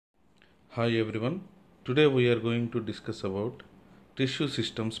Hi everyone. Today we are going to discuss about tissue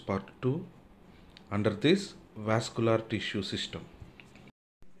systems part 2 under this vascular tissue system.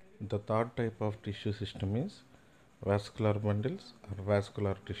 The third type of tissue system is vascular bundles or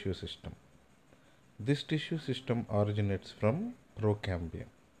vascular tissue system. This tissue system originates from procambium.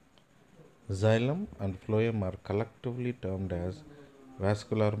 Xylem and phloem are collectively termed as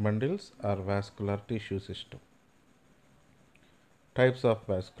vascular bundles or vascular tissue system. Types of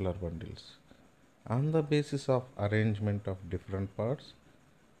vascular bundles. On the basis of arrangement of different parts,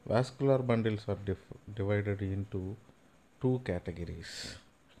 vascular bundles are divided into two categories,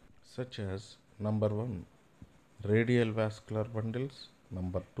 such as number 1, radial vascular bundles,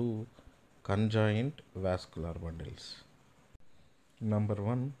 number 2, conjoint vascular bundles. Number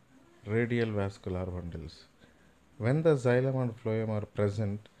 1, radial vascular bundles. When the xylem and phloem are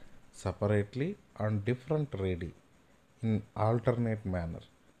present separately on different radii in alternate manner,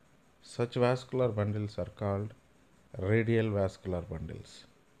 such vascular bundles are called radial vascular bundles.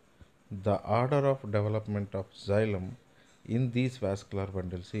 The order of development of xylem in these vascular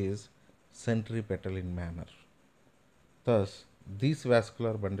bundles is centripetal in manner. Thus, these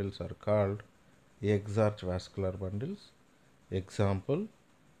vascular bundles are called exarch vascular bundles. Example,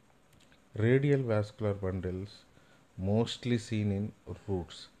 radial vascular bundles mostly seen in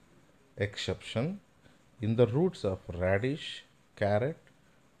roots. Exception, in the roots of radish, carrot,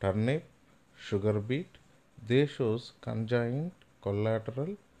 turnip, sugar beet, they shows conjoint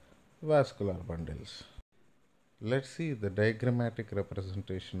collateral vascular bundles. Let's see the diagrammatic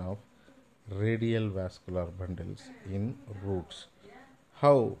representation of radial vascular bundles in roots.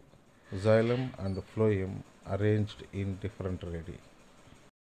 How xylem and phloem arranged in different radii.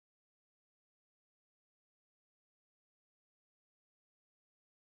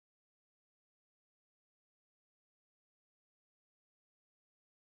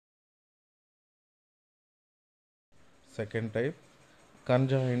 Second type,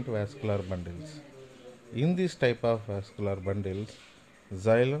 conjoint vascular bundles. In this type of vascular bundles,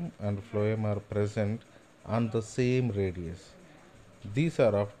 xylem and phloem are present on the same radius. These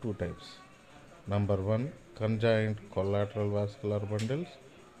are of two types. Number 1, conjoint collateral vascular bundles.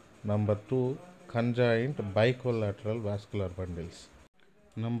 Number 2, conjoint bicollateral vascular bundles.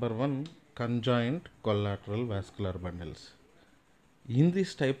 Number 1, conjoint collateral vascular bundles. In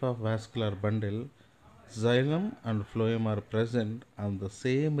this type of vascular bundle, xylem and phloem are present on the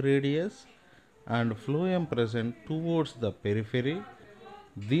same radius and phloem present towards the periphery.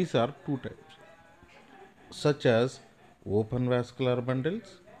 These are two types, such as open vascular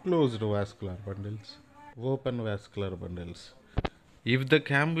bundles, closed vascular bundles. Open vascular bundles. If the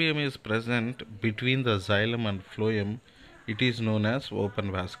cambium is present between the xylem and phloem, it is known as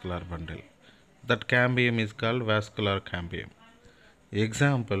open vascular bundle. That cambium is called vascular cambium.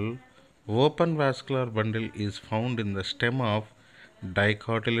 Example, open vascular bundle is found in the stem of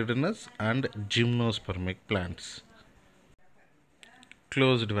dicotyledonous and gymnospermic plants.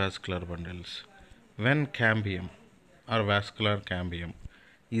 Closed vascular bundles. When cambium or vascular cambium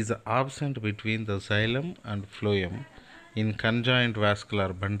is absent between the xylem and phloem in conjoint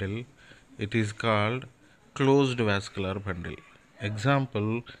vascular bundle, it is called closed vascular bundle.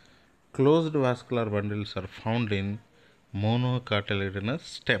 Example, closed vascular bundles are found in monocotyledonous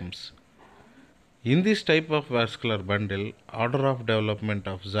stems. In this type of vascular bundle, order of development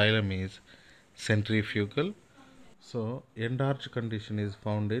of xylem is centrifugal. So, endarch condition is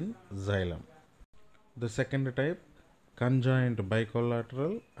found in xylem. The second type, conjoint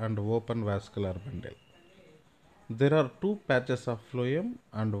bicollateral and open vascular bundle. There are two patches of phloem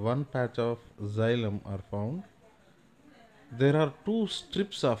and one patch of xylem are found. There are two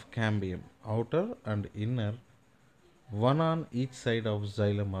strips of cambium, outer and inner, one on each side of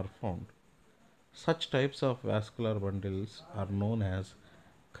xylem are found. Such types of vascular bundles are known as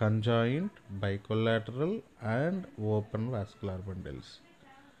conjoint, bicollateral and open vascular bundles.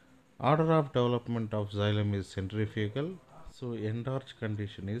 Order of development of xylem is centrifugal, so endarch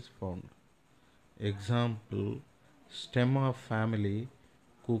condition is found. Example, stem of family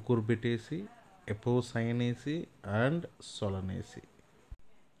Cucurbitaceae, Apocynaceae and Solanaceae.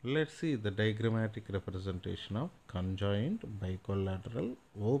 Let's see the diagrammatic representation of conjoint bicollateral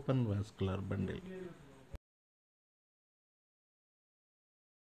open vascular bundle.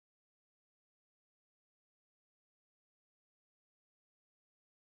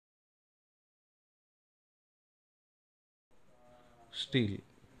 Stele.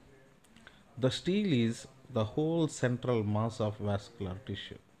 The stele is the whole central mass of vascular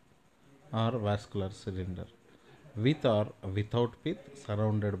tissue or vascular cylinder, with or without pith,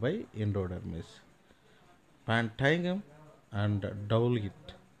 surrounded by endodermis. Pantygum and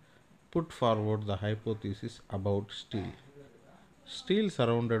dowlet put forward the hypothesis about steel. Steel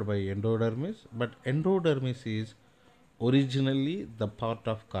surrounded by endodermis, but endodermis is originally the part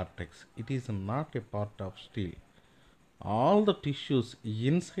of cortex. It is not a part of steel. All the tissues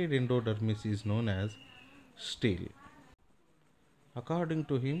inside endodermis is known as steel. According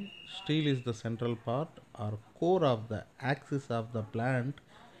to him, steel is the central part or core of the axis of the plant,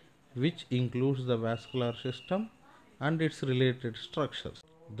 which includes the vascular system and its related structures.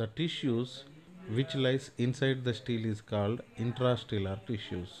 The tissues which lies inside the steel is called intrastellar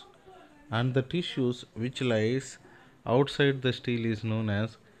tissues, and the tissues which lies outside the steel is known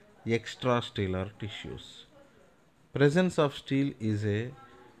as extrastellar tissues. Presence of steel is a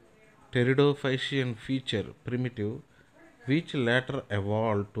pteridophysian feature primitive which later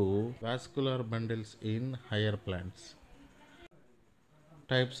evolved to vascular bundles in higher plants.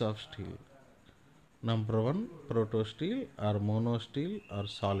 Types of steel. Number 1, protosteel or monosteel or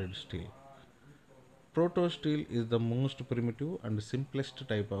solid steel. Protosteel is the most primitive and simplest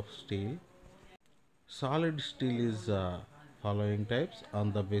type of steel. Solid steel is following types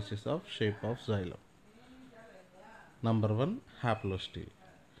on the basis of shape of xylem. Number 1, haplosteel.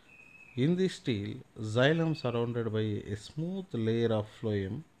 In this steel, xylem surrounded by a smooth layer of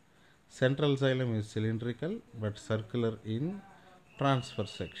phloem. Central xylem is cylindrical but circular in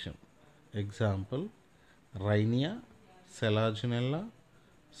transverse section. Example, Rhinia, Selaginella,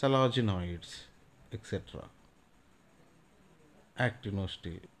 Selaginoids, etc.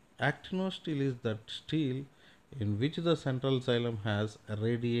 Actinosteel. Actinosteel is that steel in which the central xylem has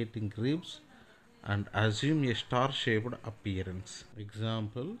radiating ribs and assume a star-shaped appearance.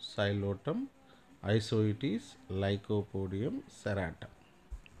 Example, Xylotum, Isoetes, Lycopodium, Serratum.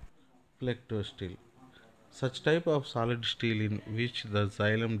 Plectosteel. Such type of solid steel in which the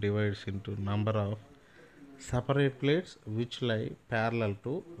xylem divides into number of separate plates which lie parallel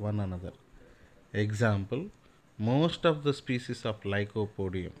to one another. Example, most of the species of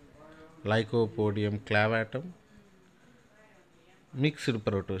Lycopodium, Lycopodium clavatum, mixed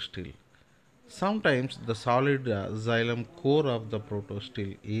protosteel. Sometimes the solid xylem core of the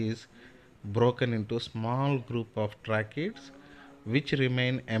protosteel is broken into small group of tracheids which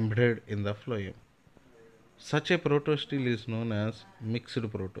remain embedded in the phloem. Such a protosteel is known as mixed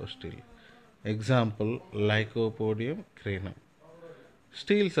protosteel. Example, Lycopodium cranum.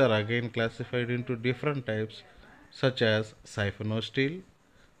 Steels are again classified into different types such as siphonosteel,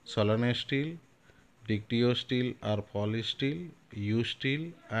 solanosteel, dictyosteel or polysteel,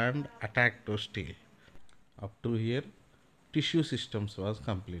 U-steel and atactosteel. Up to here, tissue systems was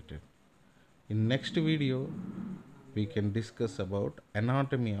completed. In next video, we can discuss about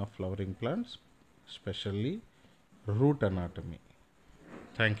anatomy of flowering plants, especially root anatomy.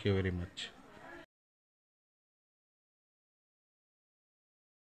 Thank you very much.